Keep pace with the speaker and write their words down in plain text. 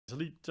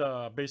Elite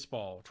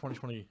Baseball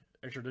 2020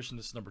 Extra Edition.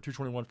 This is number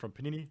 221 from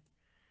Panini.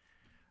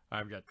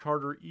 I've got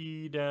Carter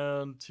E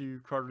down to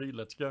Carter E.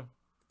 Let's go.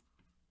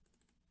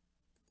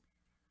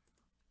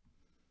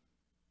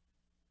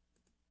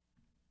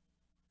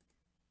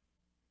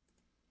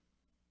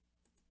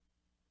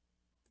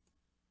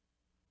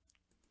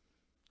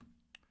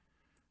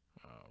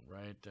 All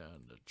right,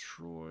 down to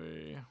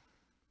Troy.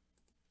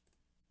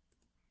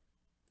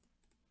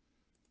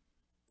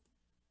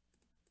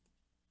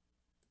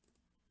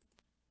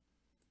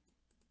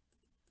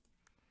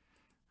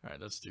 All right,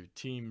 let's do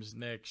teams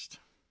next.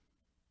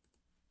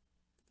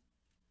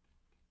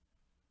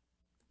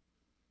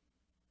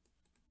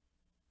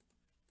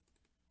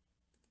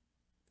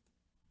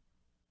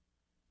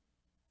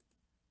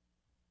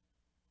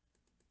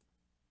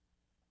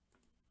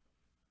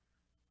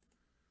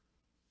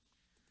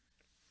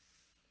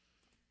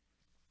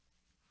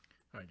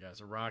 All right, guys,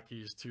 the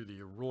Rockies to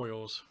the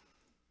Royals.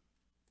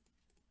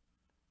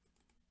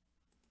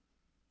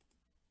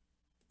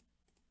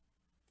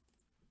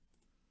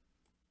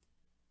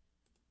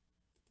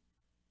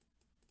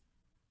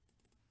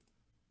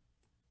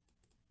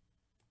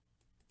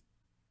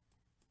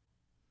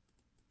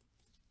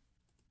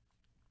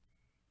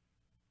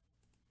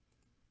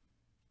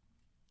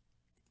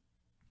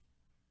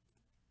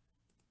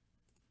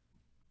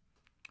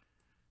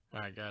 All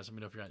right, guys, let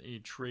me know if you got any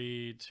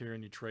trades here.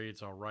 Any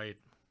trades, all right.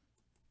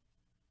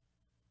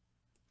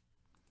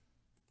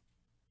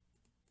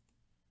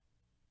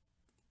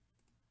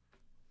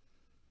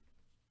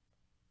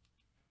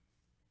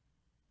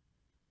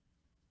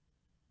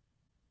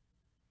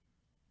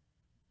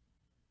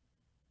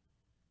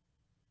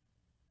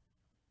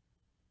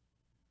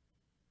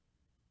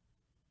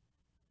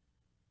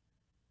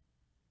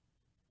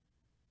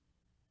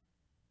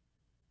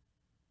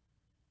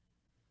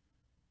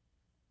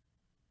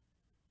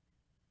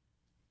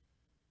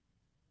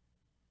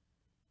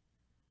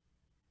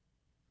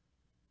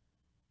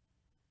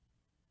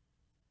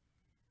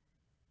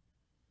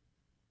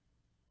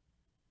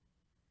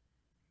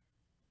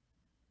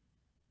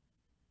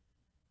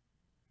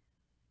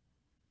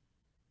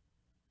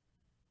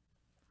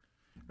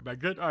 Everybody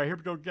good? All right, here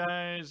we go,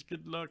 guys.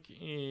 Good luck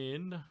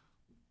in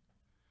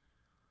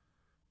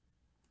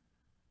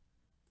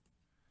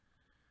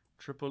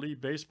Triple E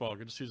Baseball.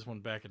 Good to see this one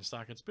back in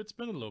stock. It's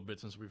been a little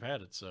bit since we've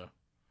had it, so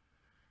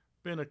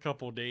been a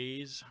couple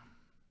days.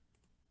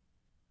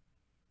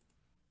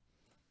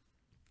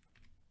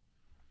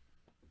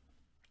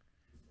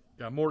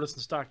 Got more of this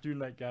in stock due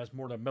tonight, guys.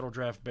 More of that Metal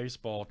Draft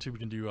Baseball, too. We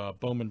can do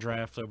Bowman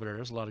Draft over there.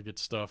 There's a lot of good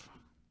stuff.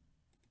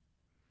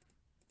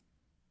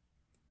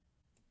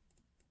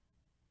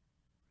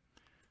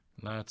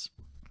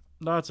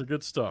 Lots of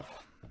good stuff.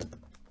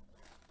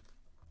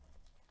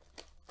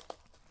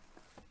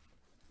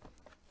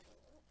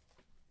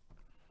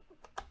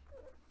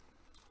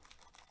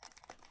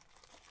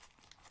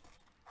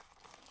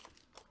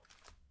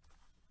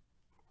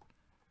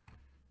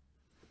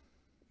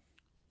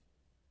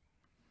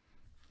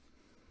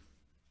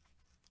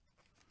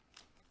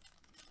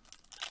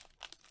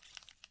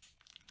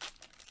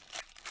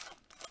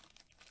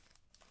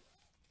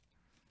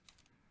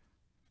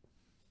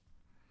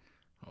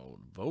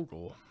 Old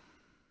Vogel.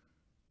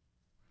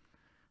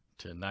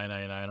 To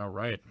 999. All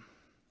right.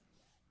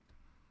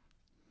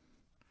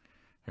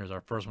 Here's our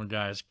first one,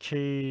 guys.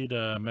 Cade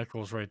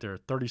Mickles right there.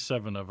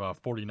 37 of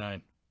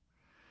 49.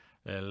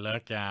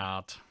 Look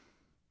out.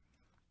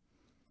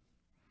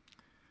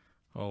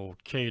 Oh,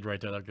 Cade right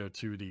there. That'll go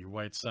to the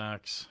White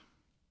Sox.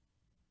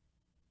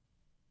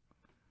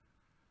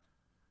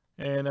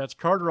 And that's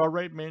Carter. All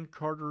right, man.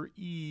 Carter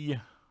E.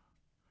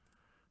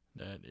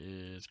 That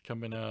is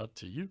coming out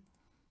to you.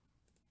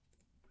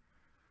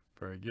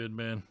 Very good,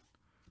 man.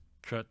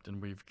 Cut,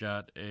 and we've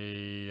got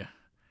a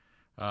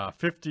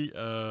 50.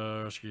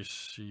 Let's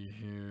see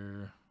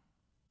here.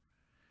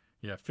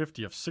 Yeah,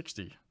 50 of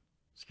 60.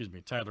 Excuse me,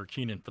 Tyler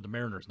Keenan for the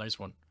Mariners. Nice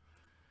one.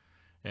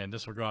 And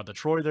this will go out to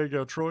Troy. There you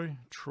go, Troy.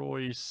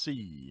 Troy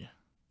C.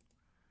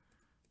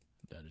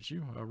 That is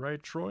you. All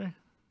right, Troy.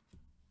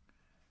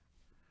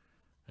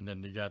 And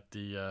then you got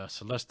the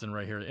Celestin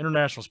right here. The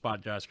international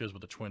spot, guys, goes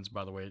with the Twins,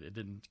 by the way. It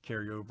didn't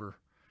carry over.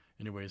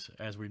 Anyways,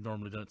 as we've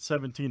normally done it,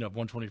 17 of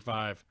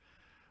 125.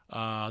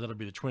 That'll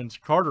be the Twins.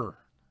 Carter,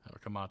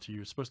 that'll come out to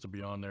you. It's supposed to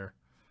be on there.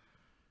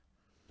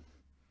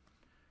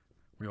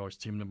 We always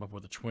team them up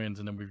with the Twins.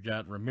 And then we've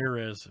got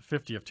Ramirez,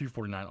 50 of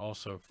 249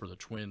 also for the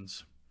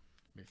Twins.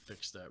 Let me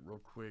fix that real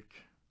quick.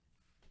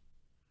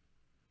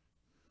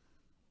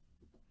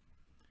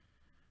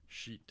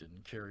 Sheet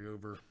didn't carry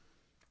over.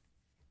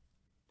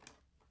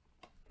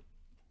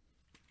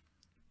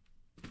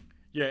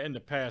 Yeah, in the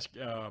past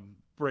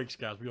breaks,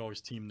 guys, we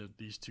always teamed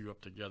these two up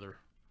together.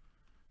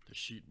 The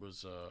sheet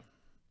was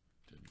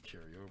didn't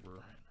carry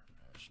over.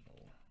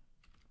 International.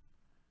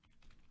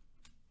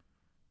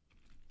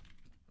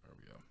 There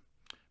we go.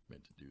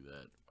 Meant to do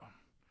that.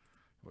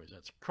 Anyways,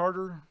 that's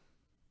Carter.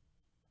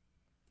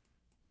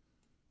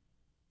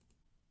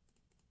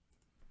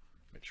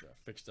 Make sure I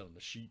fixed that on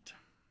the sheet.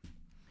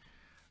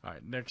 All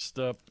right, next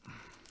up.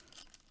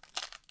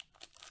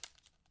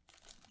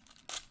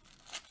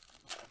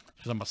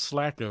 I'm a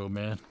slacko,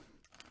 man.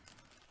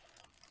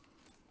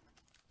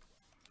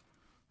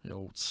 The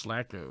old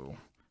slacko.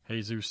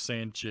 Jesus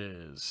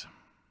Sanchez.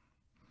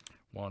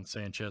 Juan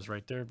Sanchez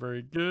right there.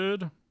 Very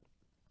good.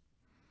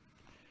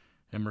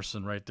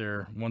 Emerson right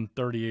there.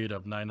 138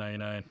 of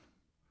 999.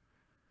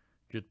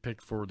 Good pick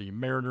for the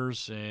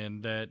Mariners.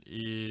 And that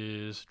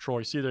is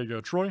Troy C. There you go,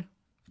 Troy.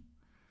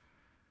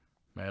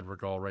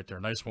 Madrigal right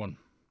there. Nice one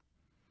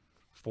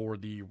for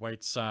the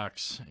White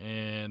Sox.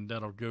 And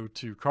that'll go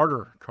to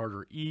Carter.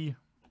 Carter E.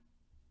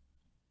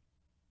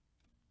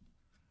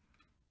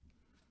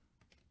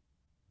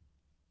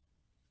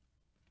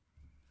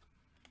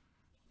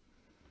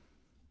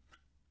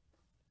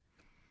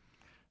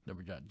 Then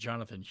we got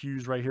Jonathan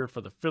Hughes right here for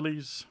the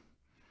Phillies.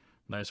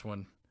 Nice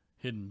one.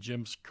 Hidden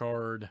Gems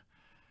card.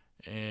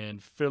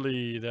 And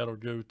Philly, that'll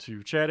go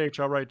to Chad H.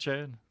 All right,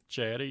 Chad.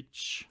 Chad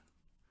H.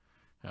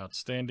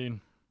 Outstanding.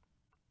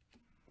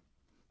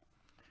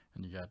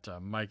 And you got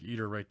Mike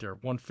Eater right there.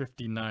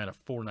 159 of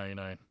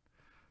 499.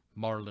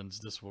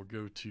 Marlins, this will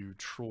go to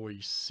Troy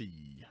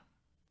C.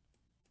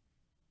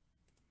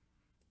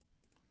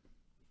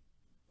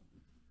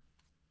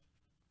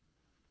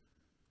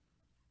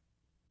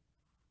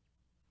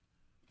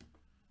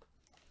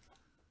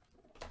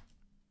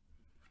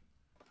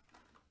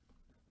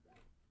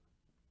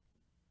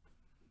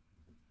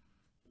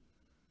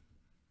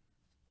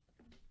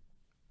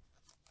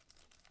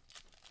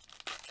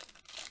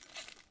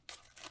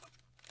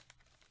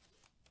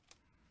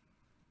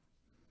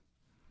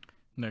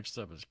 Next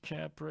up is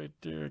Cap right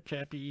there.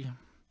 Cappy.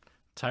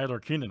 Tyler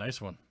Keenan. Nice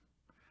one.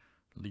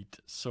 Elite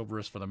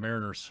Silverist for the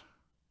Mariners.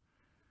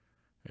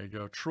 There you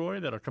go, Troy.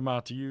 That'll come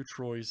out to you,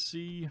 Troy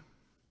C.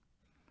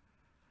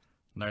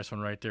 Nice one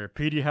right there.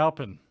 Petey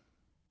Halpin.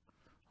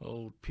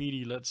 Old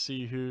Petey. Let's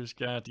see who's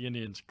got the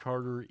Indians.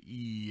 Carter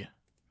E.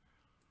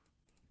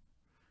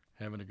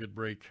 Having a good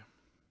break.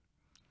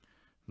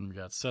 And we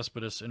got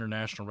Cespedes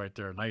International right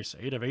there. Nice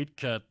 8 of 8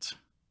 cut.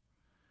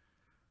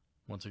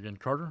 Once again,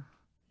 Carter.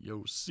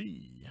 Yo,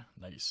 C.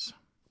 Nice.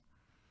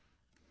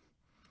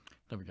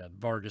 Then we got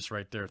Vargas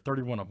right there.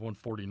 31 of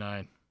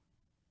 149.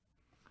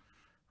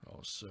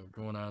 Also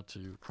going out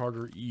to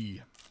Carter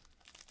E.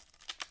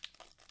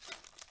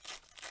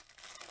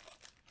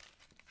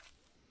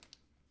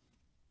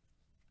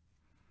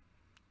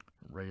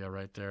 Rhea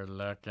right there.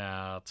 Look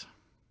out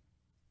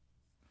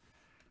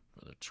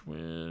for the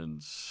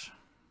Twins.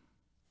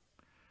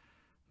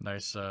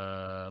 Nice.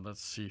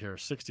 Let's see here.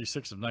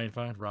 66 of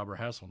 95. Robert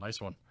Hassel.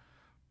 Nice one.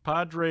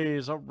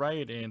 Padres, all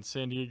right, and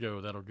San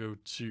Diego, that'll go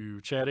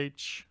to Chad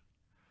H.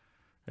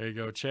 There you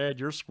go, Chad,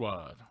 your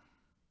squad.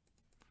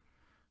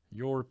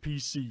 Your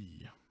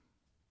PC.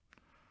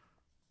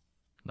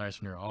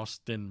 Nice one here.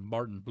 Austin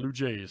Martin, Blue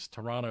Jays,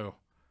 Toronto,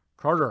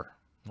 Carter,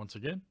 once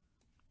again.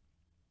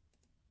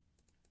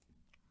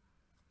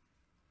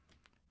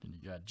 Then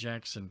you got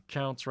Jackson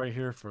Counts right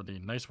here for the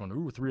nice one.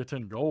 Ooh, 3 of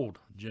 10 gold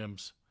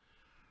gems.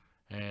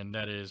 And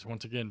that is,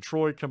 once again,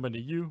 Troy coming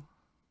to you.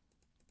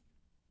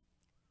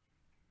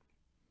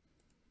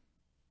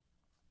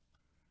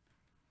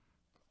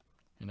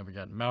 You know, we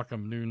got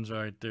Malcolm Nunes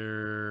right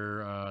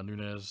there.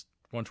 Nunez,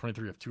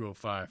 123 of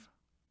 205.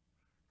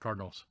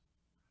 Cardinals.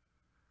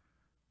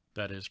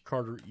 That is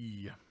Carter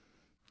E.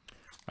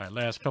 All right,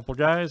 last couple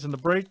guys in the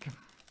break.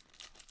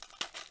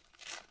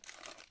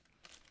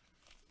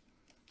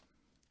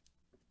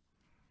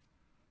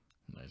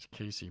 Nice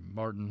Casey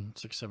Martin,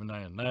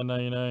 679 and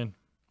 999.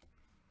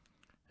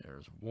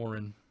 There's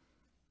Warren.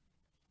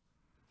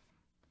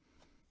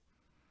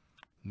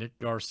 Nick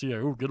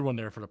Garcia. Ooh, good one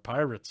there for the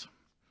Pirates.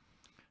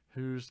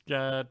 Who's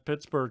got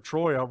Pittsburgh?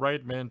 Troy. All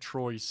right, man.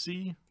 Troy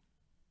C.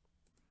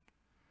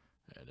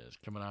 That is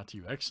coming out to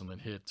you.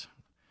 Excellent hit.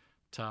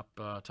 Top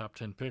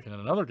 10 pick. And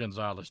then another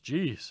Gonzalez.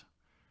 Jeez.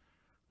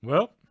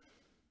 Well.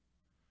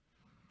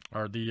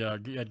 Or the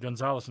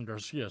Gonzalez and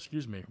Garcia.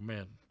 Excuse me.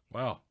 Man.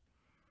 Wow.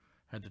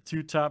 Had the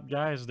 2 top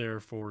guys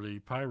there for the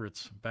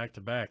Pirates back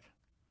to back.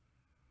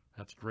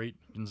 That's great.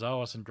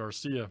 Gonzalez and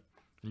Garcia.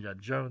 You got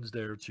Jones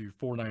there to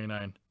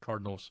 499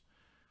 Cardinals.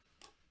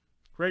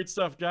 Great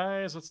stuff,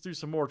 guys. Let's do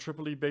some more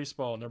Triple E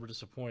baseball. Never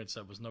disappoints.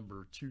 That was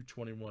number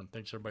 221.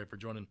 Thanks, everybody, for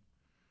joining.